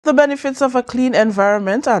The benefits of a clean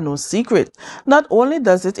environment are no secret. Not only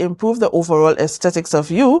does it improve the overall aesthetics of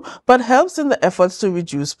you, but helps in the efforts to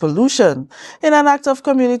reduce pollution. In an act of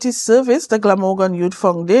community service, the Glamorgan Youth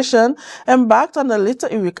Foundation embarked on a litter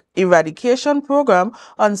eradication program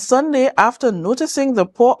on Sunday after noticing the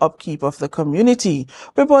poor upkeep of the community.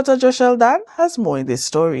 Reporter Joshel Dan has more in this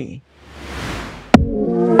story.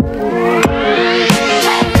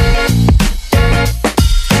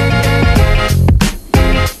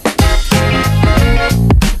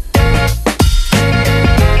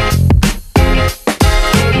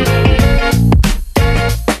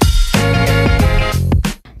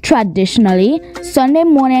 Traditionally, Sunday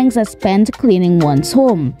mornings are spent cleaning one's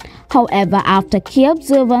home. However, after key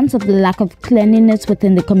observance of the lack of cleanliness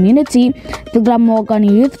within the community, the Glamorgan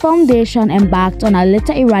Youth Foundation embarked on a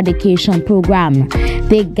litter eradication program.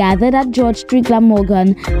 They gathered at George Street,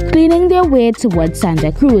 Glamorgan, cleaning their way towards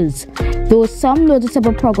Santa Cruz. Though some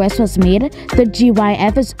noticeable progress was made, the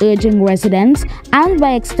GYF is urging residents and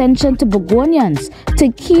by extension to Burgonians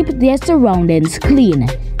to keep their surroundings clean.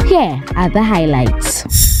 Here are the highlights.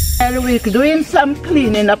 Well, we're doing some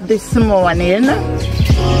cleaning up this morning,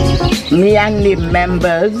 me and the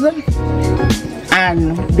members,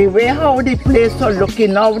 and the way how the place is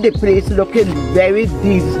looking now, the place looking very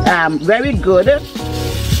good,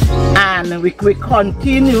 and we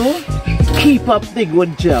continue keep up the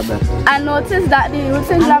good job. I noticed that the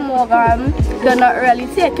youth in Glamorgan, they're not really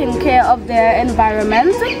taking care of their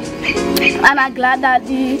environment, and I'm glad that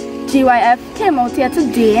the GYF came out here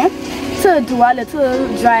today to do a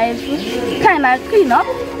little drive, kind of clean up,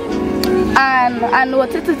 and I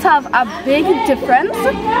noticed it have a big difference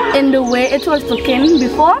in the way it was looking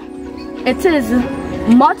before. It is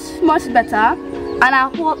much better, and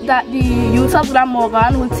I hope that the youth of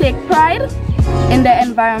Glamorgan will take pride in their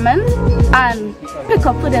environment and pick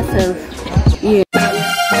up for themselves. Yeah.